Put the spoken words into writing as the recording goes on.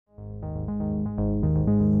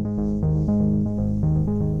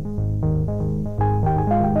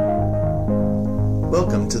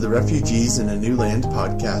to the Refugees in a New Land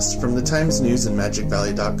podcast from the Times News and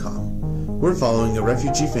MagicValley.com. We're following a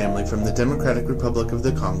refugee family from the Democratic Republic of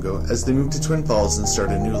the Congo as they move to Twin Falls and start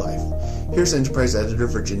a new life. Here's Enterprise editor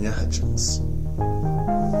Virginia Hutchins.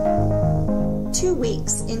 2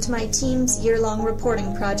 weeks into my team's year-long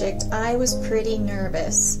reporting project, I was pretty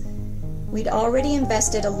nervous. We'd already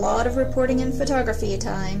invested a lot of reporting and photography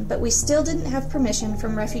time, but we still didn't have permission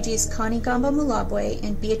from refugees Connie Gamba Mulabwe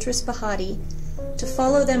and Beatrice Bahati to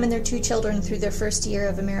follow them and their 2 children through their first year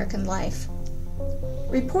of American life.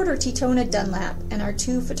 Reporter Titona Dunlap and our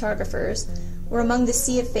 2 photographers were among the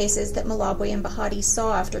sea of faces that Mulabwe and Bahati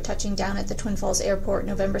saw after touching down at the Twin Falls Airport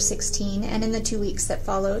November 16 and in the 2 weeks that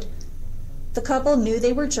followed. The couple knew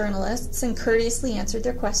they were journalists and courteously answered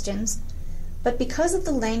their questions, but because of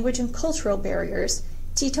the language and cultural barriers,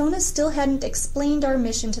 Titona still hadn't explained our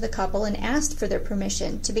mission to the couple and asked for their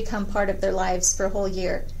permission to become part of their lives for a whole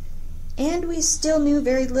year. And we still knew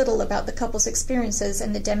very little about the couple's experiences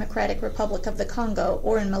in the Democratic Republic of the Congo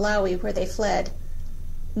or in Malawi where they fled.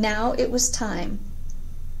 Now it was time.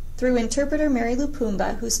 Through interpreter Mary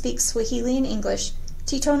Lupumba, who speaks Swahili and English,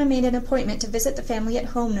 Titona made an appointment to visit the family at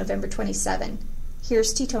home November 27.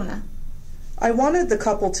 Here's Titona. I wanted the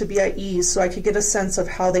couple to be at ease so I could get a sense of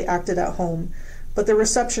how they acted at home, but the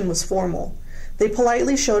reception was formal. They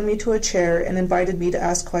politely showed me to a chair and invited me to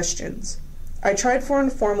ask questions. I tried for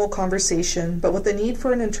informal conversation, but with the need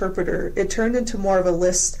for an interpreter, it turned into more of a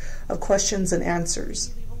list of questions and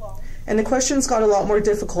answers. And the questions got a lot more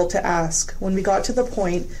difficult to ask when we got to the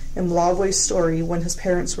point in Mulabwe's story when his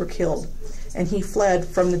parents were killed, and he fled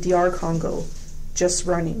from the DR Congo, just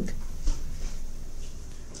running.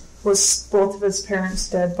 Was both of his parents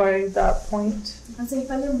dead by that point?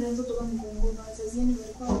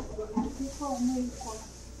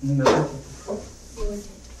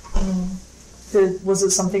 Was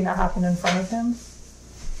it something that happened in front of him?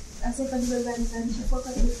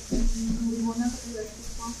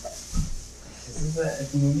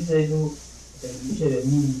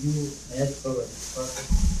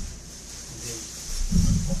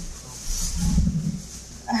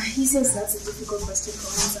 He says that's a difficult question to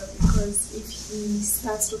answer because if he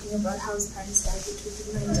starts talking about how his parents died, it will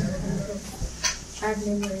remind him of bad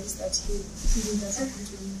memories that he doesn't want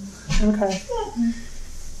to remember. Okay.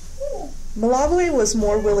 Mulabwe was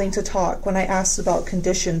more willing to talk when I asked about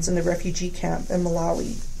conditions in the refugee camp in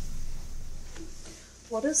Malawi.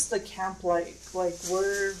 What is the camp like? Like,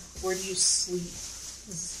 where do you sleep?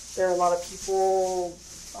 Is there a lot of people,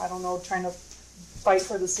 I don't know, trying to fight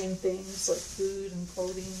for the same things, like food and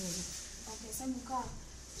clothing?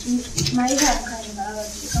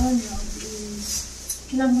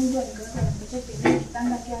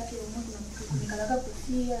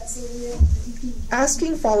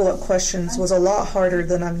 Asking follow-up questions was a lot harder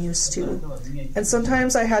than I'm used to, and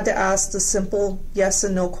sometimes I had to ask the simple yes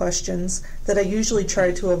and no questions that I usually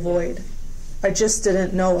try to avoid. I just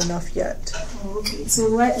didn't know enough yet. Okay, so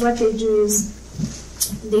what they do is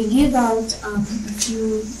they give out a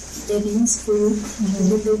few beddings, food,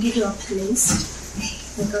 and then they'll give you a place,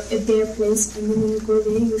 like a bare place, and then when you go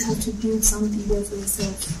there, you have to build something there for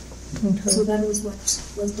yourself. Okay. So that was what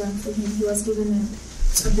was done for him. He was given a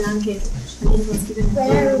blanket, and then he was given a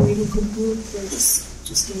bed where he could breathe for just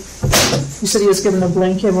sleep. You said he was given a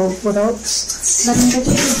blanket. What else?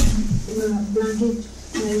 Blanket.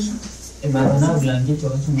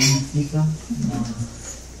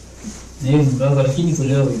 Lakini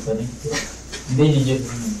kulewa ifanike mbele nje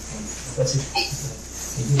basi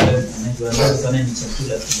najua sana ni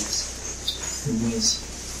chakula kimwezi.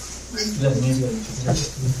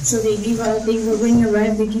 So they when you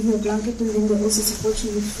arrive, they give you a blanket, and then they also support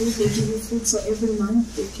you with food. They give you food, so every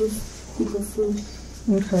month they give people food.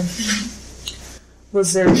 Okay.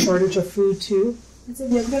 Was there a shortage of food too? Okay,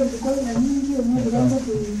 they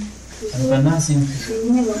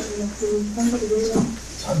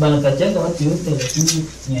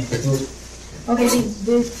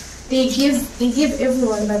give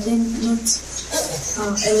everyone, but then not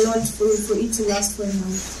a lot for it to last for a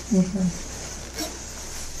month. Okay.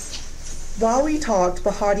 While we talked,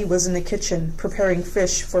 Bahati was in the kitchen preparing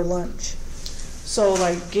fish for lunch. So,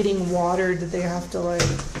 like, getting water, did they have to, like,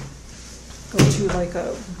 go to, like,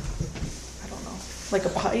 like a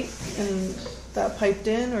pipe, and that piped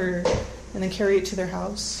in, and then carry it to their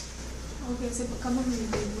house? Okay, so kama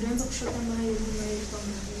unaanza kushota maji unaanza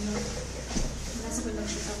kwenda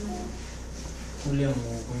kushota maji. Ule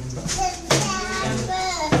mgonjwa.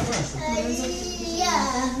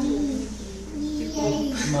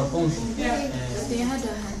 They had a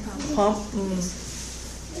hand pump.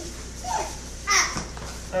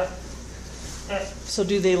 So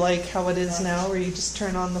do they like how it is now, where you just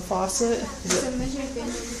turn on the faucet?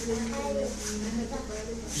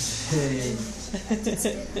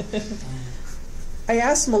 I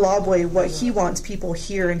asked Malabwe what he wants people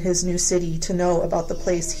here in his new city to know about the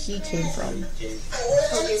place he came from.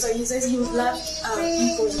 Okay, so he says he would like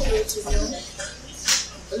people here to know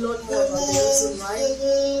a lot more about the reason why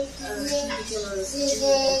he became a refugee,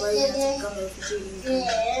 or why he had to become a refugee in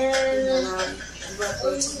Malawi, and what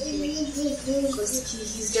brought him here. Because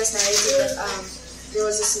he's just narrated that there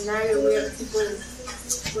was a scenario where people,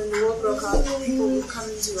 when the war broke out, people would come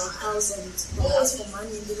into your house and they would ask for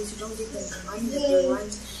money, and then if you don't give them the money that they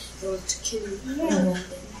want, they would kill you.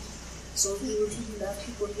 So he would really love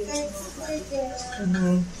people here to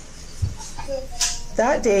know about it.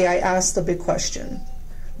 That day I asked the big question.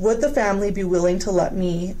 Would the family be willing to let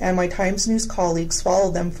me and my Times News colleagues follow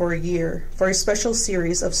them for a year for a special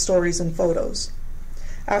series of stories and photos?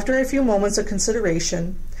 After a few moments of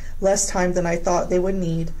consideration, less time than I thought they would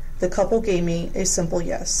need, the couple gave me a simple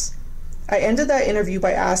yes. I ended that interview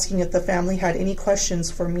by asking if the family had any questions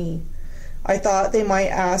for me. I thought they might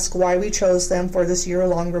ask why we chose them for this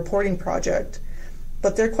year-long reporting project,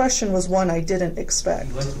 but their question was one I didn't expect.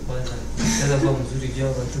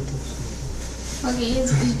 Okay,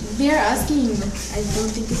 yes, they are asking, I don't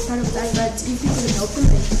think it's part of that, but if you could open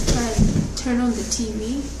it, try and turn on the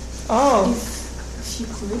TV. Oh. If you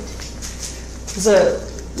could. Is it,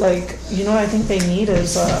 like, you know what I think they need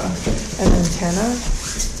is an antenna?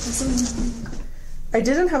 I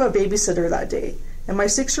didn't have a babysitter that day, and my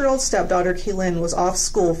 6-year-old stepdaughter Kaylin was off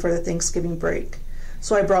school for the Thanksgiving break,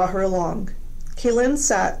 so I brought her along. Kaylin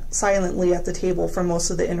sat silently at the table for most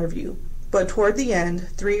of the interview, but toward the end,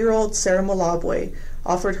 3-year-old Sarah Malabwe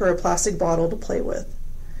offered her a plastic bottle to play with.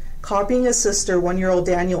 Copying his sister, 1-year-old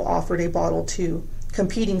Daniel offered a bottle too,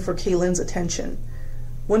 competing for Kaylin's attention.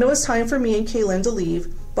 When it was time for me and Kaylin to leave,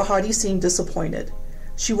 Bahati seemed disappointed.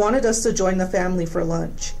 She wanted us to join the family for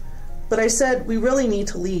lunch. But I said we really need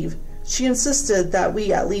to leave. She insisted that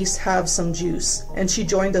we at least have some juice, and she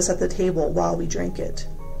joined us at the table while we drank it.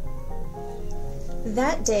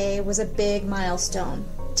 That day was a big milestone.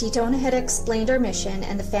 Titona had explained our mission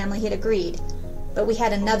and the family had agreed, but we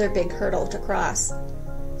had another big hurdle to cross.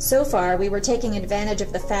 So far, we were taking advantage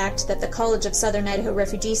of the fact that the College of Southern Idaho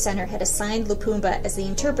Refugee Center had assigned Lupumba as the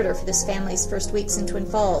interpreter for this family's first weeks in Twin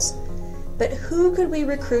Falls. But who could we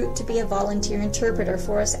recruit to be a volunteer interpreter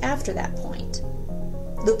for us after that point?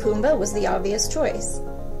 Lupumba was the obvious choice,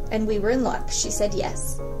 and we were in luck. She said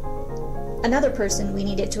yes. Another person we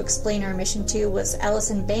needed to explain our mission to was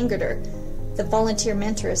Allison Bangerter, the volunteer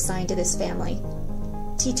mentor assigned to this family.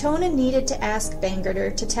 Titona needed to ask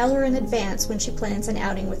Bangerter to tell her in advance when she plans an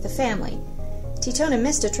outing with the family. Titona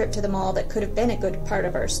missed a trip to the mall that could have been a good part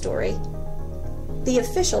of our story. The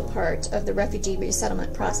official part of the refugee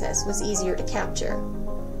resettlement process was easier to capture.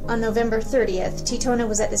 On November 30th, Titona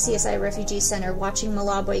was at the CSI Refugee Center watching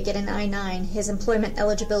Malabwe get an I-9, his employment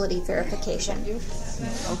eligibility verification.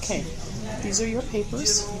 Okay, these are your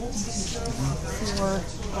papers for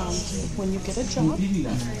when you get a job. You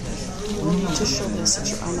will need to show this at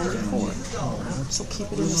your I-94, so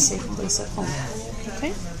keep it in a safe place at home, okay?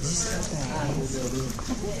 Okay,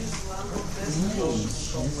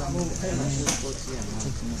 let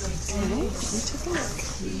me take a look.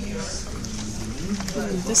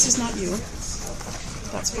 This is not you.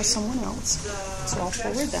 That's for someone else, so I'll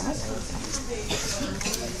forward that.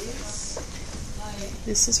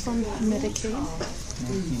 This is from Medicaid.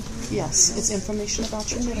 Yes, it's information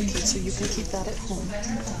about your Medicaid, so you can keep that at home.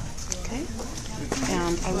 Okay?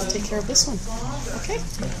 And I will take care of this one. Okay?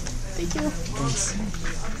 Thank you.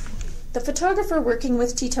 The photographer working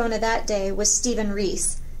with Titona that day was Stephen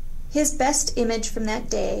Reese. His best image from that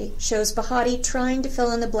day shows Bahati trying to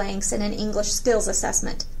fill in the blanks in an English skills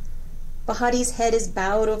assessment. Bahati's head is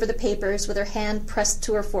bowed over the papers with her hand pressed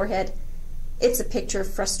to her forehead. It's a picture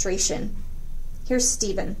of frustration. Here's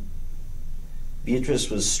Stephen. Beatrice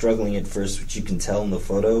was struggling at first, which you can tell in the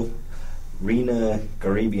photo. Rena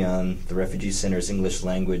Garibian, the Refugee Center's English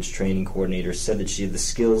language training coordinator, said that she had the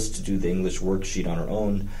skills to do the English worksheet on her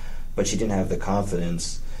own, but she didn't have the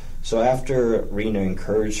confidence. So after Rena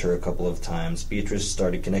encouraged her a couple of times, Beatrice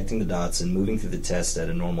started connecting the dots and moving through the test at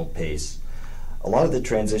a normal pace. A lot of the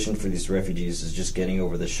transition for these refugees is just getting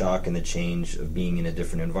over the shock and the change of being in a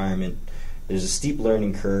different environment. There's a steep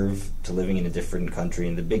learning curve to living in a different country,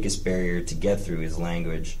 and the biggest barrier to get through is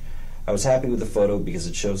language. I was happy with the photo because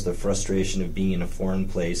it shows the frustration of being in a foreign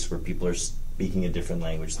place where people are speaking a different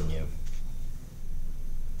language than you.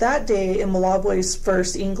 That day, in Malabwe's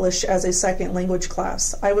first English as a second language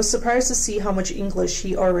class, I was surprised to see how much English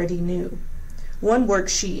he already knew. One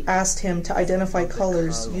worksheet asked him to identify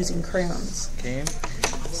colors using crayons. Okay,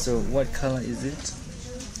 so what color is it?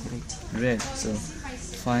 Red. So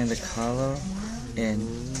find the color and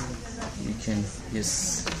you can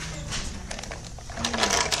use.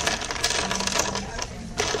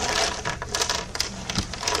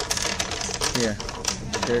 Yeah,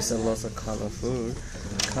 there's a lot of colorful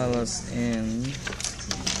colors and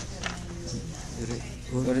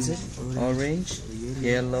what is it? Orange,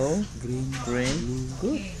 yellow, green,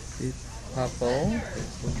 good. Purple,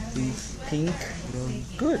 pink,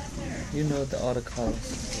 good. You know the other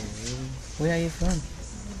colors. Where are you from?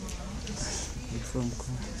 I'm from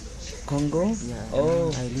Congo? Yeah.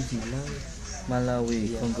 Oh, I live in Malawi.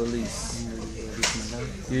 Malawi, Congolese. I live in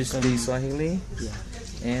Malawi. You speak Swahili Yeah.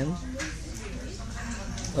 and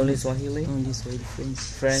only Swahili, Only Swahili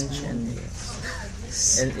French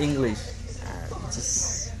and English.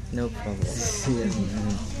 Just No problem.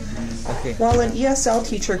 Okay. While an ESL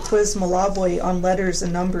teacher quizzed Malabwe on letters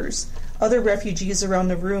and numbers, other refugees around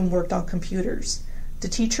the room worked on computers. The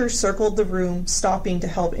teacher circled the room, stopping to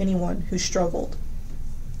help anyone who struggled.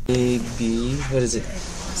 A, B, what is it?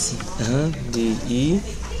 D, E.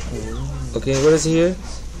 Okay, what is here?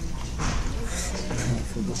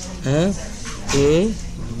 A,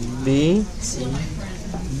 B, C.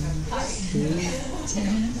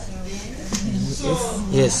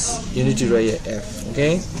 yes, you need to write your F,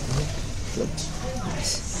 okay?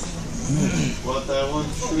 What I want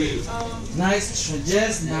to show you. Nice try,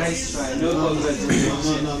 just nice try. No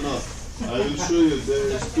congratulations. No. I will show you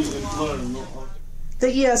the student learn. The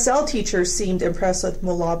ESL teacher seemed impressed with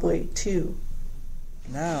Malabwe too.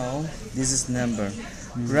 Now, this is number.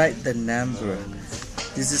 Write the number.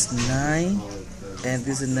 This is 9 and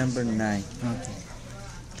this is number 9. Okay.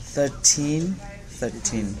 13,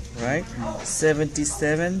 right?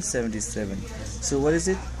 77. So what is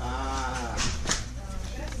it?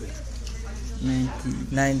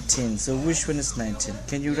 19. So which one is 19?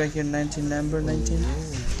 Can you write here 19 number 19?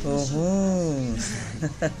 Oh.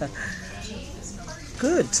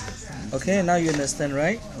 Good. Okay, now you understand,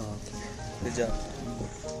 right? Good job.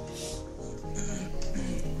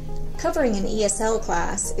 Covering an ESL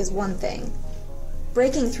class is one thing.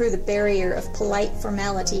 Breaking through the barrier of polite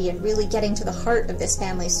formality and really getting to the heart of this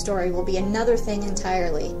family's story will be another thing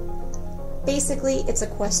entirely. Basically, it's a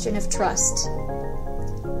question of trust.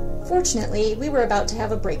 Fortunately, we were about to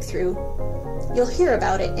have a breakthrough. You'll hear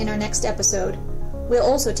about it in our next episode. We'll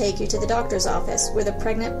also take you to the doctor's office where the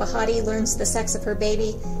pregnant Bahati learns the sex of her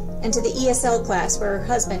baby, and to the ESL class where her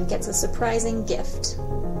husband gets a surprising gift.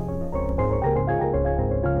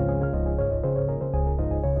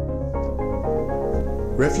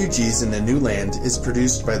 Refugees in a New Land is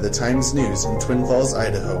produced by the Times News in Twin Falls,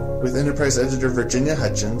 Idaho, with Enterprise editor Virginia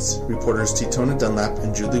Hutchins, reporters Titona Dunlap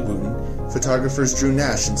and Julie Wooten, photographers Drew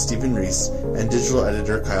Nash and Stephen Reese, and digital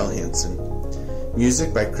editor Kyle Hansen.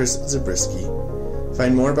 Music by Chris Zabriskie.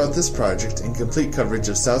 Find more about this project and complete coverage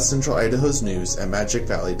of South Central Idaho's news at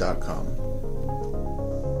magicvalley.com.